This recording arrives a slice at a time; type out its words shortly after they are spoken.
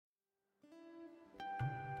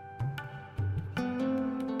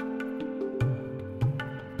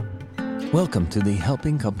Welcome to the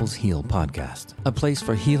Helping Couples Heal podcast, a place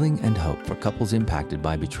for healing and hope for couples impacted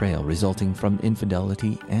by betrayal resulting from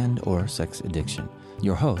infidelity and or sex addiction.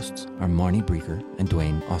 Your hosts are Marnie Breeker and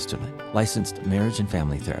Dwayne Osterlin, licensed marriage and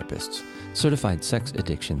family therapists, certified sex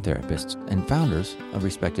addiction therapists, and founders of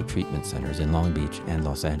respective treatment centers in Long Beach and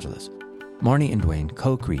Los Angeles. Marnie and Dwayne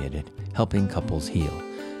co-created Helping Couples Heal,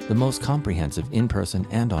 the most comprehensive in-person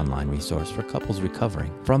and online resource for couples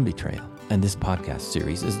recovering from betrayal. And this podcast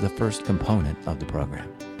series is the first component of the program.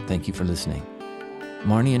 Thank you for listening.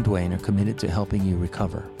 Marnie and Dwayne are committed to helping you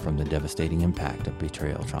recover from the devastating impact of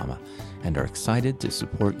betrayal trauma and are excited to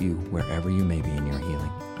support you wherever you may be in your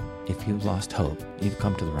healing. If you've lost hope, you've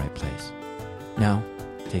come to the right place. Now,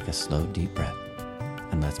 take a slow, deep breath,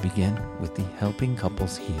 and let's begin with the Helping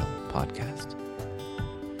Couples Heal podcast.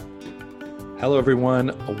 Hello,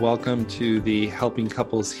 everyone. Welcome to the Helping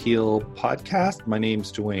Couples Heal podcast. My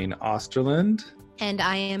name's Dwayne Osterland. And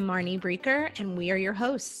I am Marnie Breeker, and we are your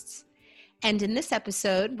hosts. And in this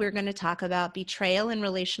episode, we're going to talk about betrayal and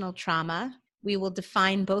relational trauma. We will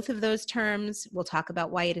define both of those terms. We'll talk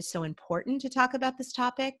about why it is so important to talk about this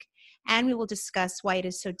topic. And we will discuss why it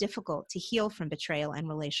is so difficult to heal from betrayal and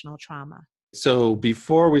relational trauma. So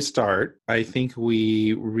before we start, I think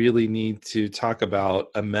we really need to talk about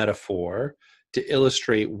a metaphor to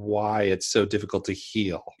illustrate why it's so difficult to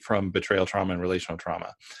heal from betrayal trauma and relational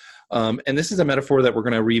trauma. And this is a metaphor that we're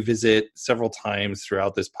going to revisit several times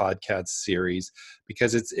throughout this podcast series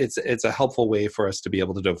because it's a helpful way for us to be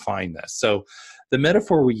able to define this. So the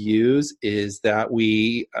metaphor we use is that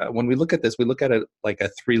when we look at this, we look at it like a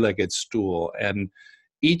three-legged stool, and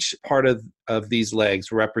each part of these legs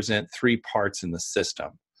represent three parts in the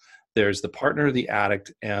system. There's the partner, the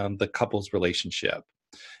addict, and the couple's relationship.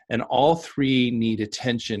 And all three need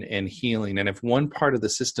attention and healing. And if one part of the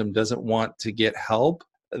system doesn't want to get help,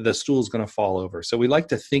 the stool is going to fall over. So we like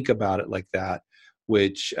to think about it like that,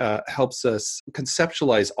 which helps us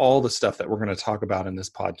conceptualize all the stuff that we're going to talk about in this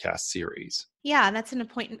podcast series. Yeah, that's an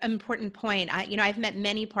important point. I've met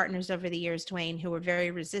many partners over the years, Dwayne, who were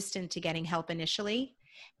very resistant to getting help initially.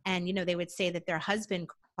 And, they would say that their husband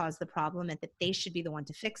caused the problem and that they should be the one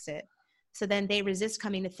to fix it. So then they resist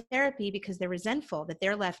coming to therapy because they're resentful that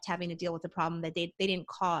they're left having to deal with a problem that they didn't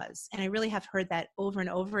cause. And I really have heard that over and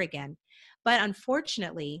over again. But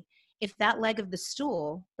unfortunately, if that leg of the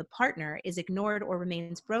stool, the partner, is ignored or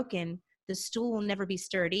remains broken, the stool will never be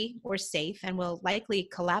sturdy or safe and will likely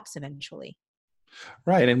collapse eventually.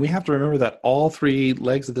 Right. And we have to remember that all three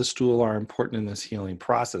legs of the stool are important in this healing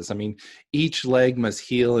process. I mean, each leg must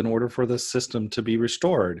heal in order for the system to be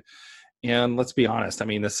restored. And let's be honest, I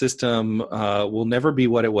mean, the system will never be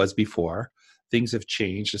what it was before. Things have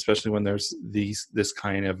changed, especially when there's this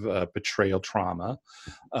kind of betrayal trauma.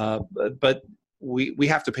 But we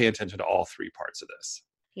have to pay attention to all three parts of this.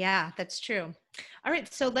 Yeah, that's true. All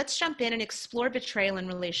right, so let's jump in and explore betrayal and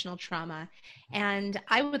relational trauma. And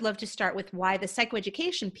I would love to start with why the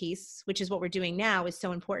psychoeducation piece, which is what we're doing now, is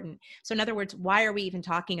so important. So in other words, why are we even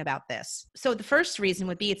talking about this? So the first reason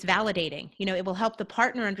would be it's validating. It will help the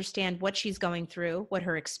partner understand what she's going through, what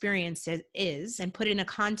her experience is, and put it in a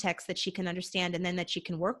context that she can understand and then that she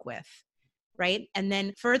can work with. Right? And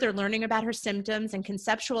then further learning about her symptoms and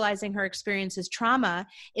conceptualizing her experience as trauma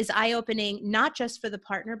is eye-opening, not just for the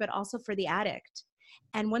partner, but also for the addict.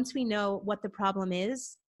 And once we know what the problem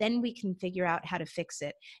is, then we can figure out how to fix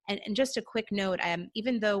it. And just a quick note,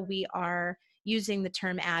 even though we are using the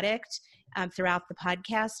term addict throughout the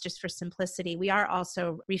podcast, just for simplicity, we are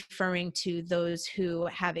also referring to those who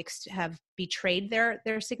have betrayed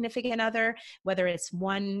their significant other, whether it's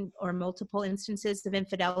one or multiple instances of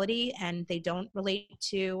infidelity, and they don't relate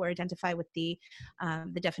to or identify with the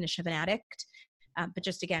definition of an addict. But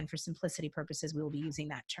just again, for simplicity purposes, we will be using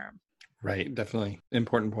that term. Right, definitely.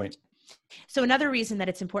 Important point. So another reason that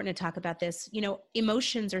it's important to talk about this,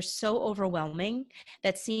 emotions are so overwhelming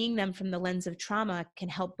that seeing them from the lens of trauma can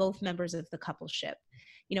help both members of the coupleship.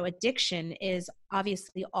 Addiction is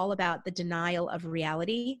obviously all about the denial of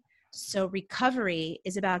reality. So recovery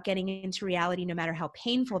is about getting into reality no matter how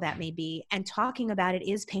painful that may be, and talking about it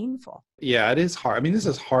is painful. Yeah, it is hard. I mean, this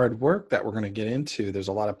is hard work that we're going to get into. There's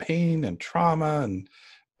a lot of pain and trauma,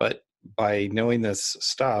 but by knowing this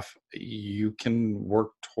stuff, you can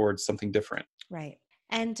work towards something different. Right.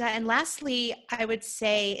 And lastly, I would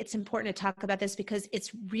say it's important to talk about this because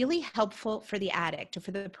it's really helpful for the addict or for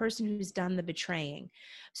the person who's done the betraying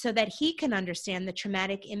so that he can understand the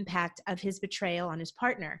traumatic impact of his betrayal on his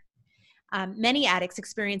partner. Many addicts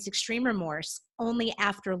experience extreme remorse only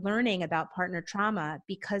after learning about partner trauma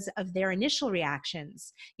because of their initial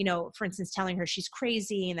reactions. For instance, telling her she's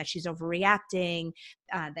crazy and that she's overreacting,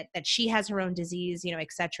 that she has her own disease, et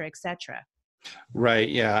cetera, et cetera. Right.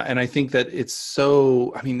 Yeah. And I think that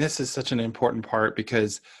this is such an important part,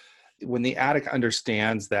 because when the addict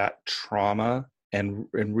understands that trauma and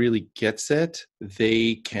really gets it,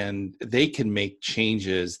 they can make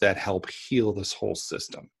changes that help heal this whole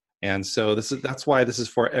system. And so that's why this is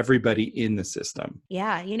for everybody in the system.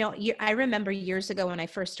 Yeah. I remember years ago when I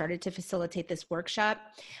first started to facilitate this workshop,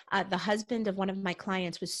 the husband of one of my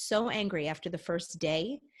clients was so angry after the first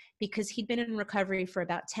day because he'd been in recovery for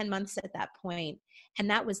about 10 months at that point. And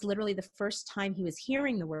that was literally the first time he was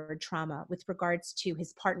hearing the word trauma with regards to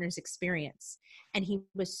his partner's experience. And he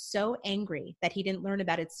was so angry that he didn't learn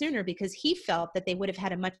about it sooner because he felt that they would have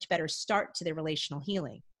had a much better start to their relational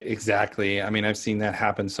healing. Exactly. I've seen that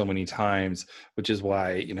happen so many times, which is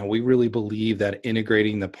why, we really believe that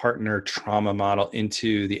integrating the partner trauma model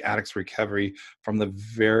into the addict's recovery from the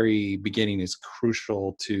very beginning is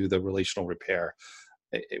crucial to the relational repair.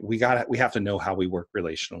 We have to know how we work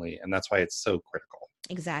relationally, and that's why it's so critical.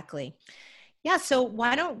 Exactly. Yeah. So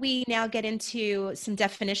why don't we now get into some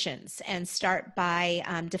definitions and start by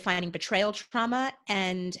defining betrayal trauma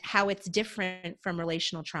and how it's different from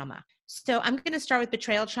relational trauma. So I'm going to start with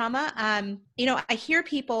betrayal trauma. I hear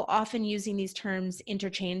people often using these terms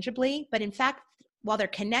interchangeably, but in fact, while they're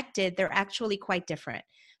connected, they're actually quite different.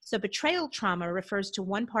 So betrayal trauma refers to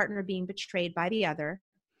one partner being betrayed by the other,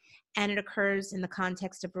 and it occurs in the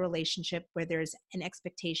context of a relationship where there's an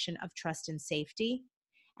expectation of trust and safety,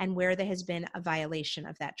 and where there has been a violation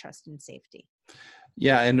of that trust and safety.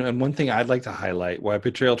 Yeah, and one thing I'd like to highlight, why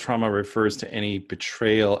betrayal trauma refers to any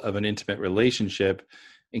betrayal of an intimate relationship,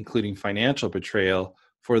 including financial betrayal.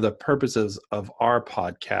 For the purposes of our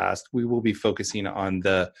podcast, we will be focusing on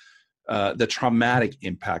the traumatic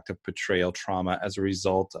impact of betrayal trauma as a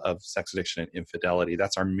result of sex addiction and infidelity.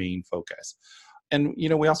 That's our main focus. And,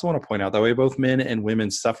 we also want to point out that way both men and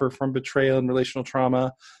women suffer from betrayal and relational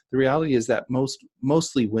trauma. The reality is that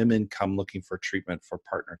mostly women come looking for treatment for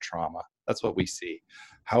partner trauma. That's what we see.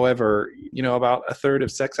 However, about a third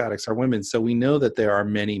of sex addicts are women. So we know that there are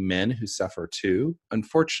many men who suffer too.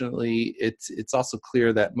 Unfortunately, it's also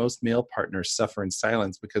clear that most male partners suffer in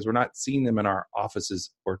silence because we're not seeing them in our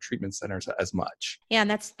offices or treatment centers as much. Yeah,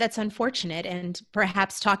 and that's unfortunate. And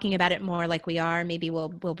perhaps talking about it more like we are, maybe we'll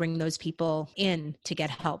bring those people in to get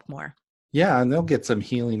help more. Yeah, and they'll get some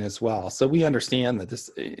healing as well. So we understand that this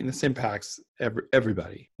impacts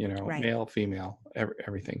everybody, Right. Male, female,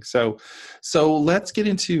 everything. So let's get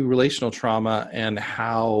into relational trauma and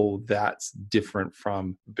how that's different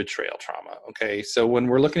from betrayal trauma. Okay, so when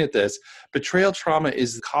we're looking at this, betrayal trauma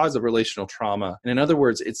is the cause of relational trauma. And in other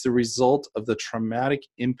words, it's the result of the traumatic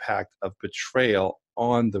impact of betrayal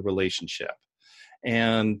on the relationship.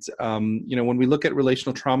 And, when we look at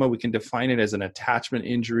relational trauma, we can define it as an attachment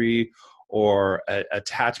injury or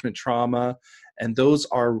attachment trauma. And those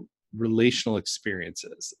are relational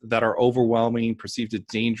experiences that are overwhelming, perceived as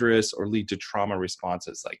dangerous, or lead to trauma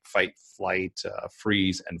responses like fight, flight,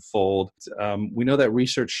 freeze, and fold. We know that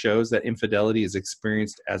research shows that infidelity is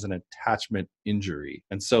experienced as an attachment injury.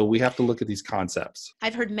 And so we have to look at these concepts.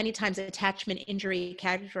 I've heard many times attachment injury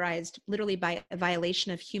characterized literally by a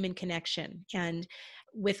violation of human connection. And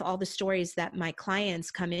with all the stories that my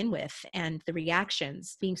clients come in with and the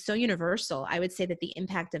reactions being so universal, I would say that the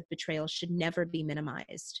impact of betrayal should never be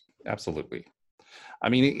minimized. Absolutely.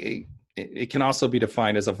 It can also be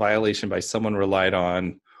defined as a violation by someone relied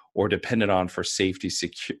on or dependent on for safety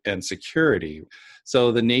and security.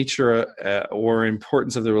 So the nature or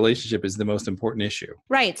importance of the relationship is the most important issue.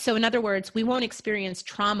 Right. So in other words, we won't experience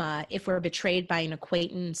trauma if we're betrayed by an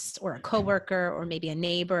acquaintance or a coworker or maybe a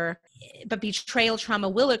neighbor. But betrayal trauma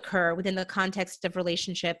will occur within the context of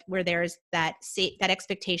relationship where there's that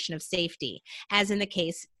expectation of safety, as in the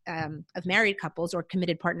case of married couples or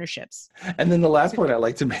committed partnerships. And then the last point I'd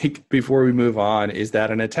like to make before we move on is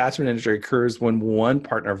that an attachment injury occurs when one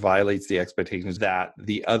partner violates the expectations that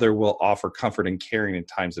the other will offer comfort and caring in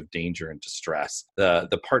times of danger and distress.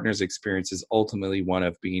 The partner's experience is ultimately one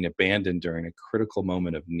of being abandoned during a critical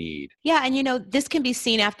moment of need. Yeah, and this can be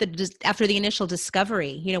seen after the initial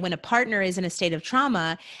discovery. When a partner is in a state of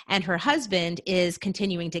trauma and her husband is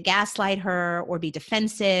continuing to gaslight her or be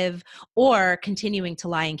defensive or continuing to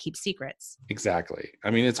lie and keep secrets. Exactly. I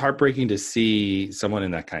mean, it's heartbreaking to see someone in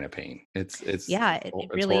that kind of pain. It's It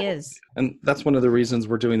really horrible. is. And that's one of the reasons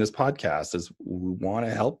we're doing this podcast is we want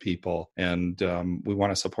to help people and we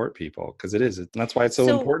want to support people because it is. And that's why it's so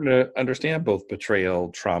important to understand both betrayal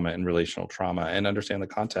trauma and relational trauma and understand the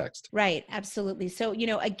context. Right. Absolutely. So,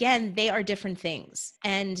 again, they are different things.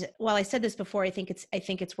 And while I said this before, I think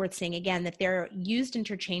it's worth saying again that they're used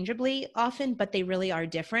interchangeably often, but they really are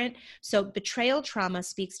different. So betrayal trauma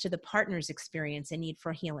speaks to the partner's experience and need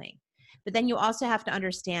for healing. But then you also have to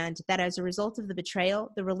understand that as a result of the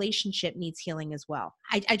betrayal, the relationship needs healing as well.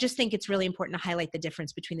 I just think it's really important to highlight the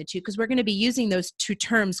difference between the two because we're going to be using those two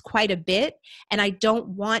terms quite a bit. And I don't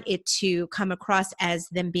want it to come across as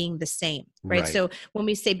them being the same, right? So when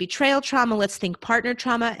we say betrayal trauma, let's think partner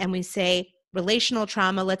trauma. And we say relational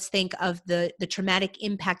trauma, let's think of the traumatic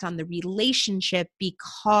impact on the relationship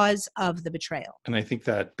because of the betrayal. And I think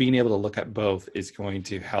that being able to look at both is going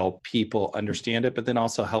to help people understand it, but then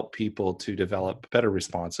also help people to develop better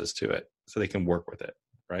responses to it so they can work with it,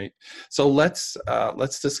 right? So let's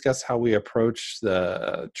discuss how we approach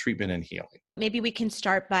the treatment and healing. Maybe we can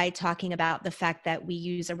start by talking about the fact that we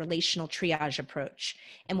use a relational triage approach.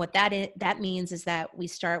 And what that means is that we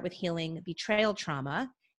start with healing betrayal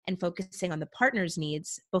trauma and focusing on the partner's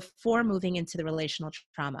needs before moving into the relational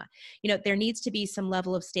trauma. There needs to be some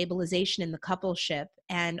level of stabilization in the coupleship,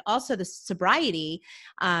 and also the sobriety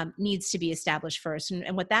needs to be established first.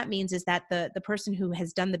 And what that means is that the person who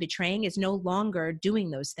has done the betraying is no longer doing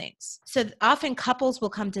those things. So often couples will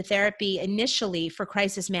come to therapy initially for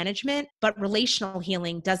crisis management, but relational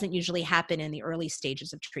healing doesn't usually happen in the early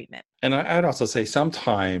stages of treatment. And I'd also say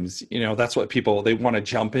sometimes, that's what they want to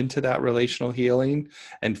jump into that relational healing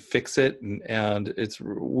and fix it. And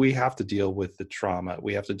we have to deal with the trauma.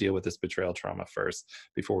 We have to deal with this betrayal trauma first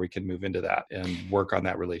before we can move into that and work on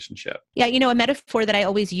that relationship. Yeah. A metaphor that I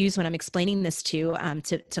always use when I'm explaining this to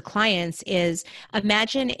clients is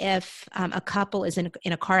imagine if a couple is in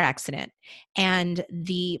a car accident and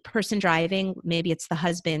the person driving, maybe it's the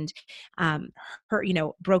husband,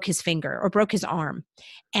 broke his finger or broke his arm.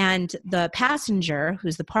 And the passenger,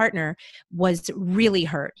 who's the partner, was really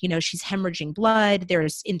hurt. She's hemorrhaging blood.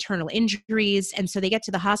 There's internal injuries. And so they get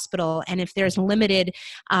to the hospital. And if there's limited,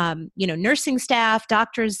 nursing staff,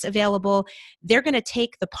 doctors available, they're going to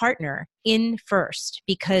take the partner in first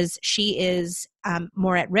because she is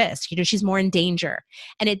more at risk. She's more in danger.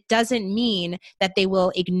 And it doesn't mean that they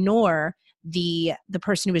will ignore the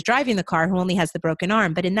person who was driving the car who only has the broken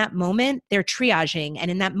arm. But in that moment, they're triaging. And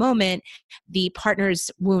in that moment, the partner's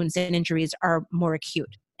wounds and injuries are more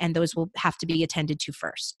acute. And those will have to be attended to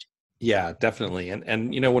first. Yeah, definitely. And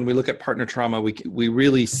when we look at partner trauma, we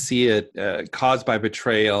really see it caused by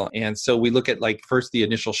betrayal. And so we look at first the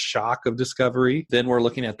initial shock of discovery. Then we're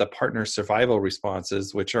looking at the partner survival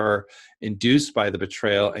responses, which are induced by the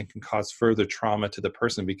betrayal and can cause further trauma to the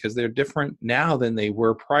person because they're different now than they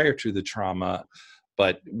were prior to the trauma.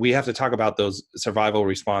 But we have to talk about those survival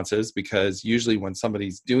responses because usually when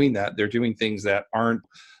somebody's doing that, they're doing things that aren't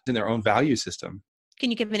in their own value system. Can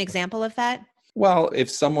you give an example of that? Well, if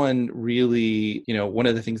someone really, one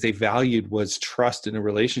of the things they valued was trust in a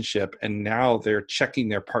relationship, and now they're checking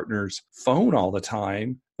their partner's phone all the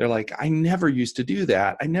time, they're like, I never used to do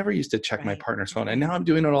that. I never used to check my partner's phone. And now I'm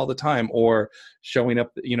doing it all the time. Or showing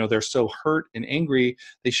up, they're so hurt and angry,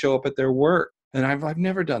 they show up at their work. And I've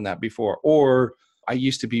never done that before. Or I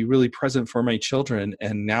used to be really present for my children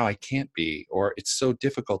and now I can't be, or it's so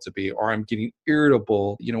difficult to be, or I'm getting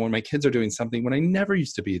irritable, when my kids are doing something when I never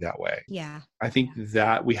used to be that way. Yeah. I think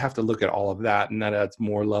that we have to look at all of that, and that adds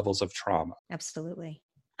more levels of trauma. Absolutely.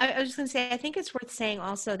 I was just going to say, I think it's worth saying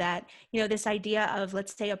also that, this idea of,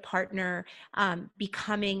 let's say, a partner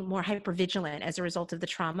becoming more hypervigilant as a result of the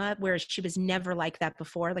trauma, whereas she was never like that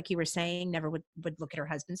before, like you were saying, never would look at her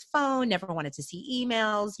husband's phone, never wanted to see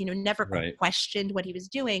emails, never questioned what he was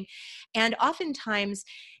doing. And oftentimes,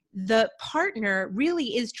 the partner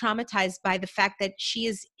really is traumatized by the fact that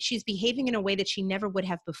she's behaving in a way that she never would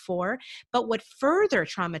have before. But what further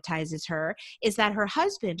traumatizes her is that her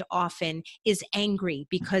husband often is angry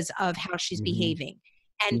because of how she's behaving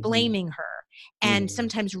and blaming her and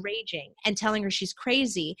sometimes raging and telling her she's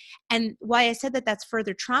crazy. And why I said that that's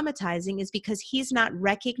further traumatizing is because he's not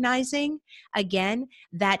recognizing, again,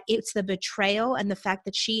 that it's the betrayal and the fact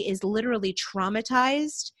that she is literally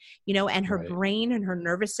traumatized, and her brain and her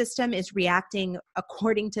nervous system is reacting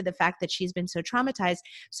according to the fact that she's been so traumatized.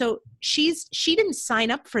 So she didn't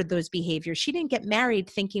sign up for those behaviors. She didn't get married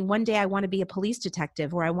thinking one day I want to be a police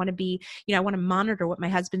detective, or I want to be, I want to monitor what my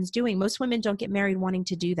husband's doing. Most women don't get married wanting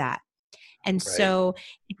to do that. And Right. so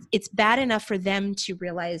it's bad enough for them to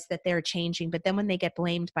realize that they're changing, but then when they get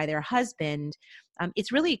blamed by their husband,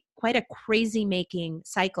 it's really quite a crazy making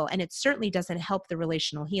cycle. And it certainly doesn't help the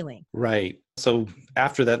relational healing. Right. So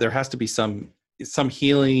after that, there has to be some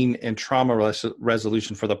healing and trauma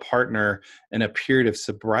resolution for the partner and a period of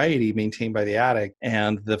sobriety maintained by the addict.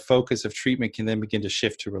 And the focus of treatment can then begin to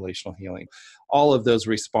shift to relational healing. All of those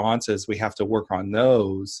responses, we have to work on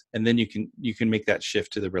those. And then you can make that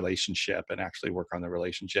shift to the relationship and actually work on the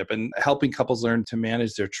relationship. And helping couples learn to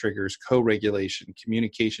manage their triggers, co-regulation,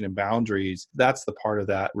 communication, and boundaries, that's the part of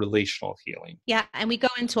that relational healing. Yeah. And we go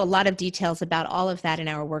into a lot of details about all of that in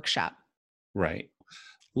our workshop. Right.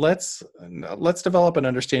 Let's develop an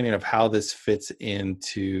understanding of how this fits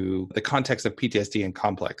into the context of PTSD and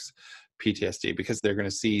complex PTSD, because they're going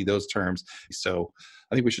to see those terms. So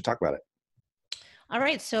I think we should talk about it. All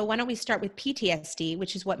right, so why don't we start with PTSD,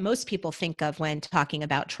 which is what most people think of when talking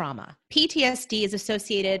about trauma. PTSD is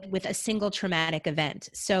associated with a single traumatic event.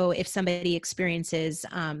 So if somebody experiences,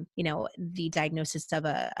 the diagnosis of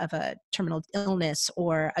a terminal illness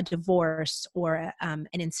or a divorce or an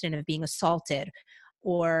incident of being assaulted,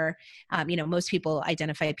 or most people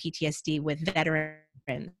identify PTSD with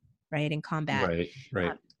veterans, right, in combat.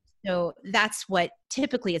 Right. So that's what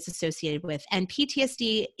typically it's associated with. And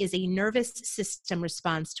PTSD is a nervous system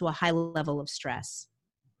response to a high level of stress.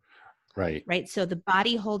 Right. So the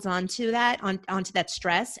body holds on to that, onto that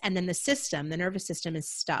stress, and then the nervous system is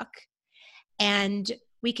stuck. And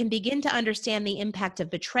we can begin to understand the impact of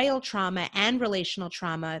betrayal trauma and relational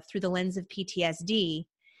trauma through the lens of PTSD.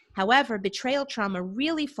 However, betrayal trauma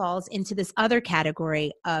really falls into this other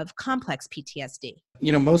category of complex PTSD.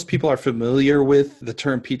 Most people are familiar with the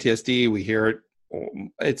term PTSD. We hear it.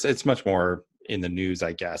 It's much more in the news,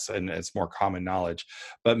 I guess, and it's more common knowledge.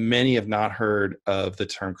 But many have not heard of the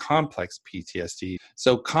term complex PTSD.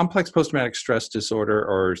 So complex post-traumatic stress disorder,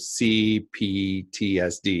 or CPTSD,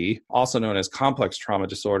 also known as complex trauma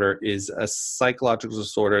disorder, is a psychological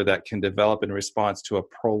disorder that can develop in response to a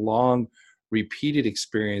prolonged repeated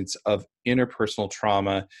experience of interpersonal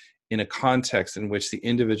trauma in a context in which the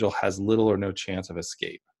individual has little or no chance of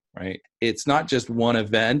escape, right? It's not just one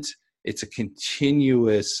event, it's a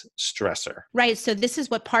continuous stressor. Right. So this is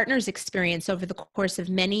what partners experience over the course of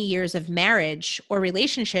many years of marriage or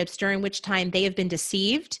relationships, during which time they have been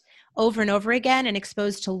deceived over and over again and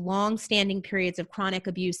exposed to long-standing periods of chronic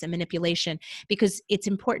abuse and manipulation. Because it's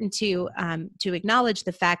important to acknowledge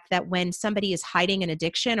the fact that when somebody is hiding an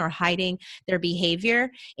addiction or hiding their behavior,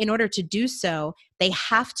 in order to do so, they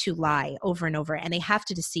have to lie over and over, and they have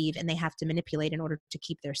to deceive, and they have to manipulate in order to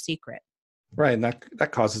keep their secret. Right. And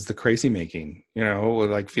that causes the crazy making,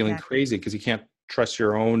 like feeling crazy because you can't trust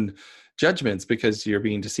your own judgments because you're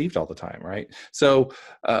being deceived all the time, right? So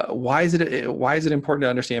why is it important to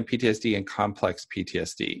understand PTSD and complex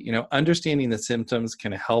PTSD? Understanding the symptoms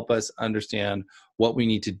can help us understand what we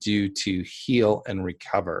need to do to heal and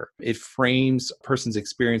recover. It frames a person's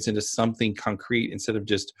experience into something concrete instead of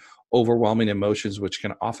just overwhelming emotions, which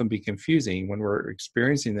can often be confusing when we're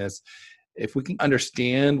experiencing this. If we can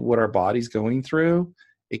understand what our body's going through,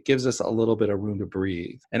 it gives us a little bit of room to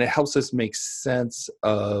breathe, and it helps us make sense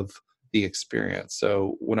of the experience.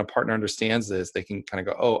 So when a partner understands this, they can kind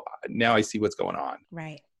of go, oh, now I see what's going on.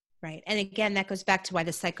 Right. And again, that goes back to why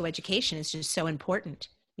the psychoeducation is just so important,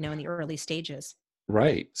 in the early stages.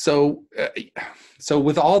 Right. So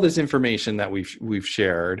with all this information that we've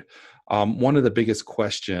shared, one of the biggest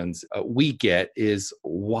questions we get is,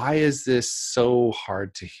 why is this so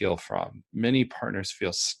hard to heal from? Many partners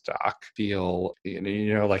feel stuck, feel,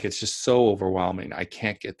 like it's just so overwhelming. I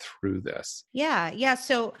can't get through this. Yeah.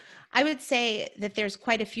 So I would say that there's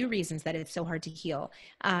quite a few reasons that it's so hard to heal.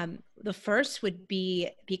 The first would be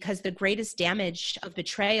because the greatest damage of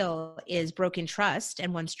betrayal is broken trust.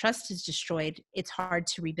 And once trust is destroyed, it's hard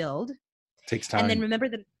to rebuild. Takes time. And then remember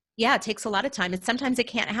that, it takes a lot of time. And sometimes it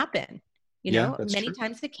can't happen. Many true.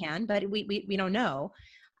 times it can, but we don't know.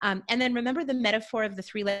 And then remember the metaphor of the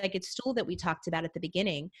three-legged stool that we talked about at the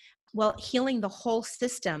beginning. Well, healing the whole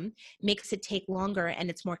system makes it take longer, and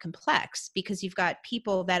it's more complex because you've got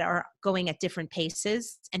people that are going at different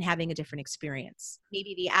paces and having a different experience.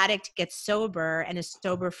 Maybe the addict gets sober and is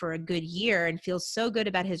sober for a good year and feels so good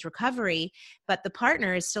about his recovery, but the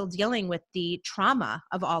partner is still dealing with the trauma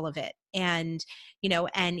of all of it. And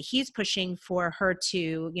he's pushing for her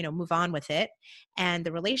to, move on with it. And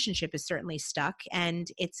the relationship is certainly stuck, and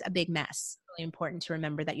it's a big mess. It's really important to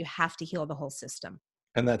remember that you have to heal the whole system.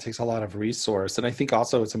 And that takes a lot of resource. And I think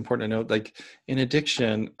also it's important to note, like in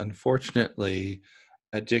addiction, unfortunately,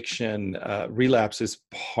 relapse is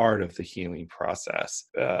part of the healing process.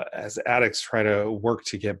 As addicts try to work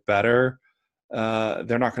to get better,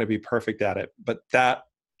 they're not going to be perfect at it, but that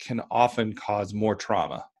can often cause more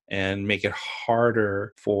trauma and make it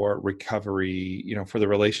harder for recovery, for the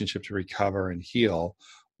relationship to recover and heal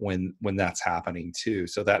when that's happening too.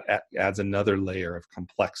 So that adds another layer of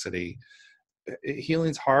complexity.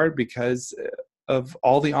 Healing's hard because of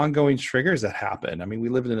all the ongoing triggers that happen. I mean, we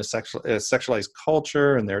live in a sexualized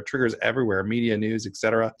culture, and there are triggers everywhere, media, news,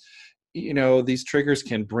 etc. These triggers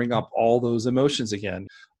can bring up all those emotions again.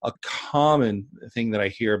 A common thing that I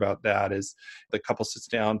hear about that is the couple sits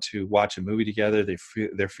down to watch a movie together.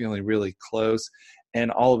 They're feeling really close,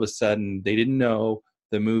 and all of a sudden, they didn't know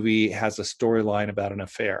the movie has a storyline about an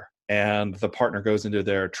affair, and the partner goes into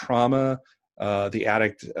their trauma. The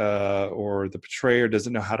addict or the betrayer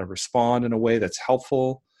doesn't know how to respond in a way that's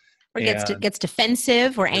helpful. Or gets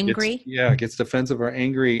defensive or angry. Gets defensive or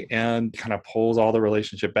angry, and kind of pulls all the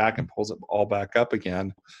relationship back and pulls it all back up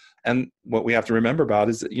again. And what we have to remember about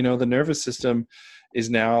is that, the nervous system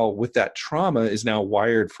is now, with that trauma, is now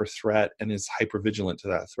wired for threat and is hypervigilant to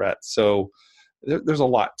that threat. So there's a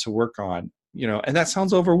lot to work on. And that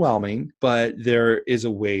sounds overwhelming, but there is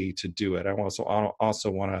a way to do it. I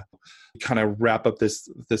also want to kind of wrap up this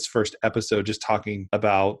first episode just talking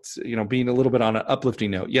about, being a little bit on an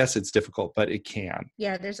uplifting note. Yes, it's difficult, but it can.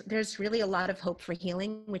 Yeah, there's really a lot of hope for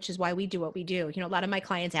healing, which is why we do what we do. A lot of my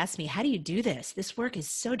clients ask me, how do you do this? This work is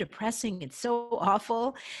so depressing. It's so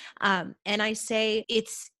awful. And I say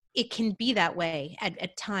it can be that way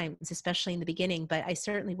at times, especially in the beginning, but I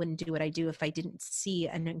certainly wouldn't do what I do if I didn't see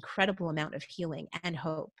an incredible amount of healing and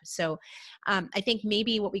hope. So I think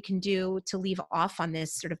maybe what we can do to leave off on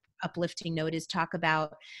this sort of uplifting note is talk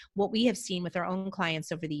about what we have seen with our own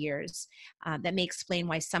clients over the years that may explain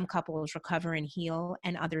why some couples recover and heal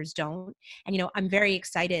and others don't. And, I'm very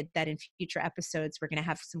excited that in future episodes, we're going to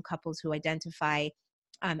have some couples who identify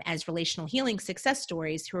as relational healing success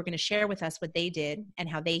stories who are going to share with us what they did and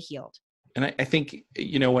how they healed. And I think,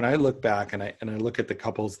 when I look back and I look at the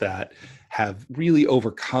couples that have really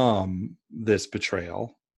overcome this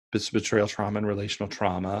betrayal trauma and relational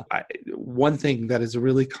trauma, one thing that is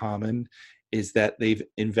really common is that they've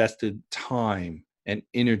invested time and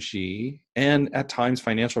energy and at times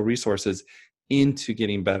financial resources into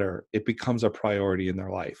getting better. It becomes a priority in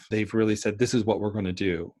their life. They've really said, this is what we're going to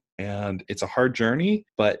do. And it's a hard journey,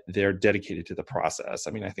 but they're dedicated to the process.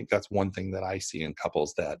 I mean, I think that's one thing that I see in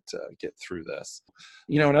couples that get through this.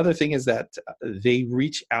 Another thing is that they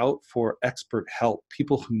reach out for expert help,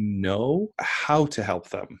 people who know how to help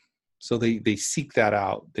them. So they seek that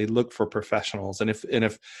out. They look for professionals. And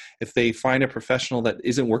if they find a professional that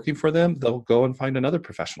isn't working for them, they'll go and find another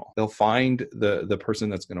professional. They'll find the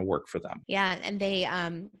person that's going to work for them. Yeah. And they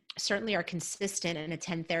certainly are consistent and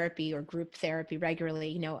attend therapy or group therapy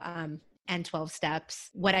regularly, and 12 steps.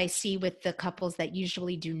 What I see with the couples that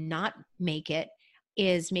usually do not make it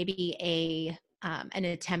is maybe an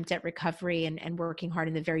attempt at recovery and working hard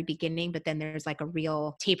in the very beginning, but then there's like a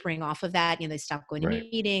real tapering off of that. They stop going to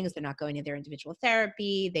meetings, they're not going to their individual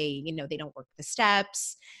therapy, they don't work the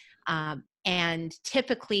steps. And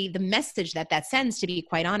typically the message that sends, to be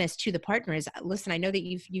quite honest, to the partner is, listen, I know that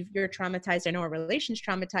you're traumatized. I know our relation's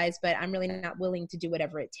traumatized, but I'm really not willing to do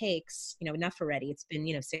whatever it takes, enough already. It's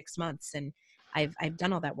been, 6 months and I've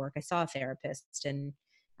done all that work. I saw a therapist, and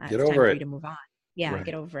get it's over time for it. you to move on. Yeah.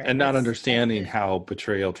 Get over it. And not understanding how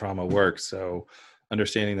betrayal trauma works. So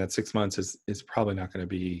understanding that 6 months is probably not going to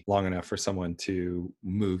be long enough for someone to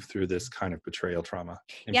move through this kind of betrayal trauma.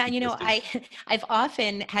 Yeah. I've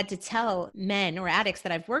often had to tell men or addicts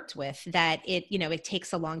that I've worked with that it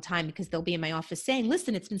takes a long time, because they'll be in my office saying,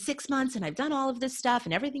 listen, it's been 6 months and I've done all of this stuff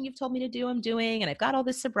and everything you've told me to do, I'm doing, and I've got all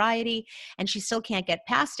this sobriety, and she still can't get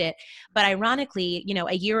past it. But ironically,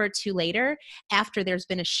 a year or two later, after there's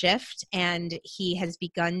been a shift and he has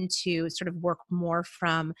begun to sort of work more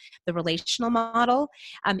from the relational model,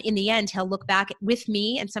 in the end, he'll look back with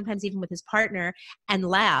me and sometimes even with his partner and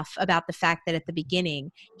laugh about the fact that at the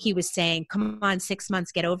beginning he was saying, come on, 6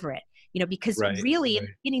 months, get over it, because really in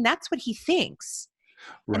the beginning, that's what he thinks.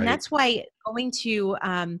 And that's why going to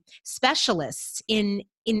specialists in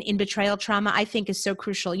betrayal trauma, I think, is so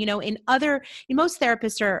crucial. Most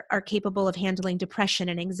therapists are capable of handling depression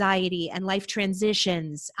and anxiety and life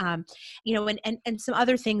transitions, and some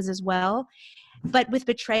other things as well. But with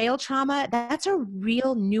betrayal trauma, that's a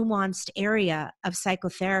real nuanced area of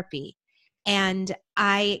psychotherapy. And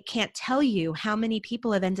I can't tell you how many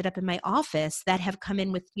people have ended up in my office that have come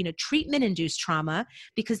in with, treatment-induced trauma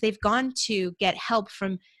because they've gone to get help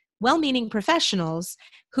from well-meaning professionals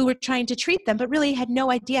who were trying to treat them, but really had no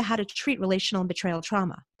idea how to treat relational and betrayal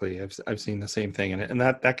trauma. I've seen the same thing. And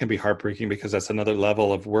that can be heartbreaking, because that's another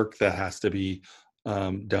level of work that has to be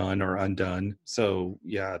done or undone. So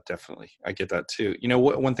yeah, definitely. I get that too.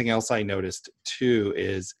 One thing else I noticed too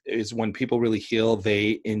is when people really heal,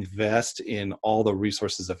 they invest in all the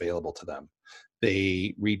resources available to them.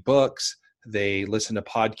 They read books, they listen to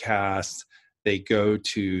podcasts, they go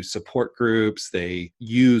to support groups, they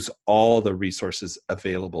use all the resources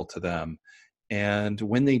available to them. And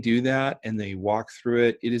when they do that and they walk through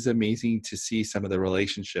it, it is amazing to see some of the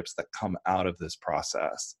relationships that come out of this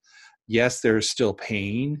process. Yes, there's still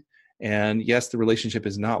pain. And yes, the relationship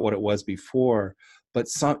is not what it was before, but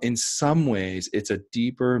in some ways, it's a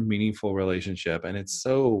deeper, meaningful relationship. And it's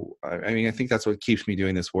I think that's what keeps me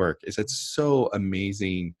doing this work, is it's so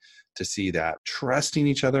amazing to see that. Trusting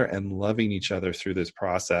each other and loving each other through this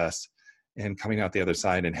process and coming out the other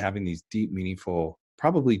side and having these deep, meaningful,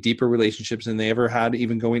 probably deeper relationships than they ever had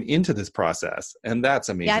even going into this process. And that's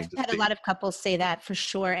amazing. Yeah, I've had a lot of couples say that for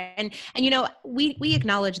sure. And we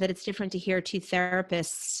acknowledge that it's different to hear two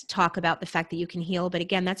therapists talk about the fact that you can heal. But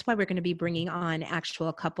again, that's why we're going to be bringing on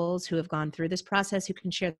actual couples who have gone through this process, who can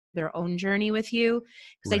share their own journey with you.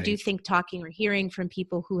 Because I do think talking or hearing from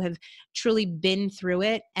people who have truly been through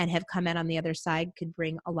it and have come out on the other side could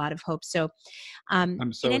bring a lot of hope. So,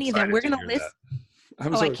 I'm so in any event, we're going to list.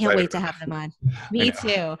 I can't wait to have them on. Me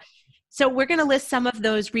too. So we're going to list some of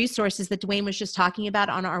those resources that Dwayne was just talking about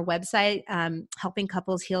on our website,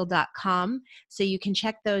 helpingcouplesheal.com. So you can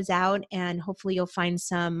check those out and hopefully you'll find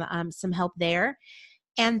some help there.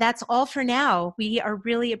 And that's all for now. We are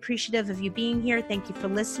really appreciative of you being here. Thank you for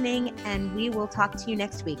listening, and we will talk to you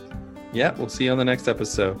next week. Yeah, we'll see you on the next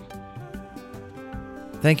episode.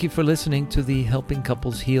 Thank you for listening to the Helping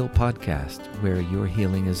Couples Heal podcast, where your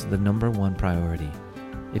healing is the number one priority.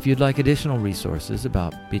 If you'd like additional resources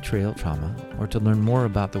about betrayal trauma or to learn more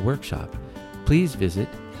about the workshop, please visit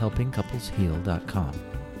helpingcouplesheal.com.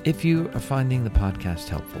 If you are finding the podcast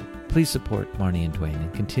helpful, please support Marnie and Dwayne in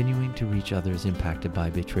continuing to reach others impacted by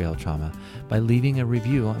betrayal trauma by leaving a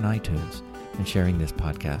review on iTunes and sharing this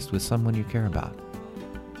podcast with someone you care about.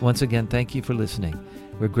 Once again, thank you for listening.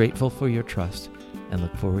 We're grateful for your trust and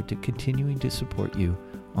look forward to continuing to support you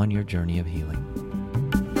on your journey of healing.